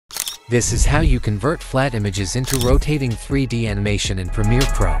This is how you convert flat images into rotating 3D animation in Premiere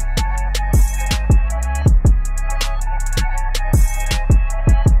Pro.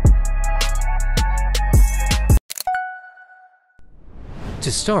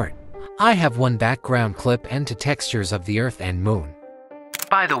 To start, I have one background clip and two textures of the Earth and Moon.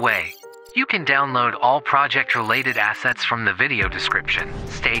 By the way, you can download all project-related assets from the video description.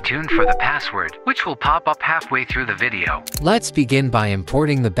 Stay tuned for the password, which will pop up halfway through the video. Let's begin by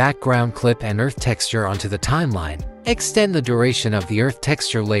importing the background clip and Earth texture onto the timeline. Extend the duration of the Earth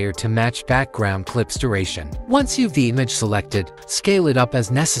texture layer to match background clip's duration. Once you've the image selected, scale it up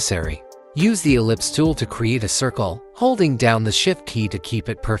as necessary. Use the ellipse tool to create a circle, holding down the Shift key to keep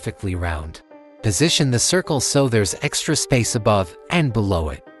it perfectly round. Position the circle so there's extra space above and below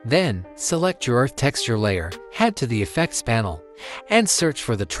it. Then, select your Earth texture layer, head to the Effects panel, and search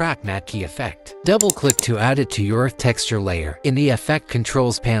for the Track Matte Key effect. Double-click to add it to your Earth texture layer. In the Effect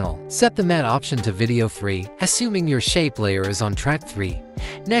Controls panel, set the Matte option to Video 3, assuming your shape layer is on Track 3.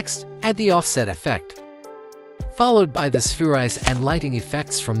 Next, add the Offset effect, followed by the Spherize and Lighting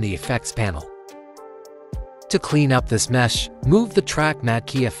effects from the Effects panel. To clean up this mesh, move the Track Matte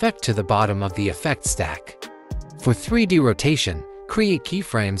Key effect to the bottom of the effect stack. For 3D rotation, create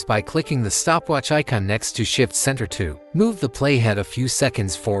keyframes by clicking the stopwatch icon next to Shift Center 2. Move the playhead a few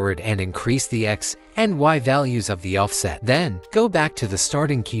seconds forward and increase the X and Y values of the offset. Then, go back to the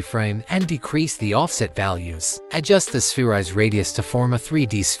starting keyframe and decrease the offset values. Adjust the Spherize radius to form a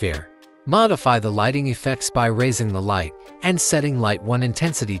 3D sphere. Modify the lighting effects by raising the light and setting Light 1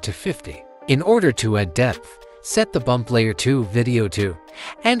 intensity to 50. In order to add depth, set the bump layer to Video 2,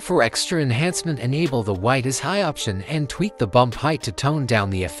 and for extra enhancement enable the White is High option and tweak the bump height to tone down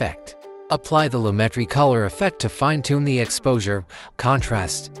the effect. Apply the Lumetri color effect to fine-tune the exposure,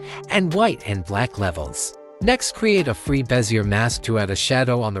 contrast, and white and black levels. Next, create a free Bezier mask to add a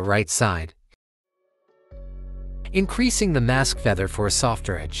shadow on the right side, increasing the mask feather for a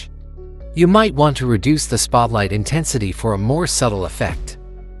softer edge. You might want to reduce the spotlight intensity for a more subtle effect.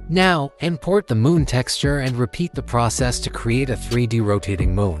 Now, import the moon texture and repeat the process to create a 3D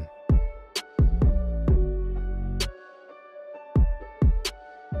rotating moon.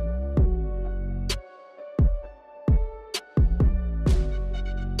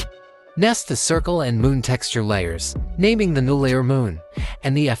 Nest the circle and moon texture layers, naming the new layer Moon,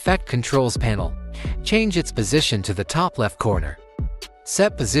 and the Effect Controls panel. Change its position to the top left corner.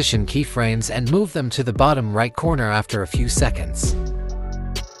 Set position keyframes and move them to the bottom right corner after a few seconds.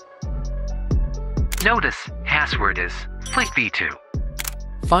 Notice, password is click V2.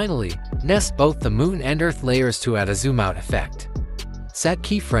 Finally, nest both the Moon and Earth layers to add a zoom out effect. Set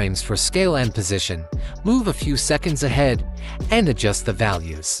keyframes for scale and position, move a few seconds ahead, and adjust the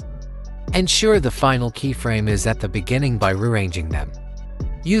values. Ensure the final keyframe is at the beginning by rearranging them.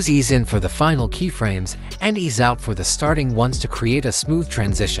 Use ease in for the final keyframes and ease out for the starting ones to create a smooth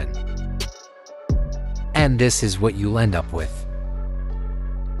transition. And this is what you'll end up with.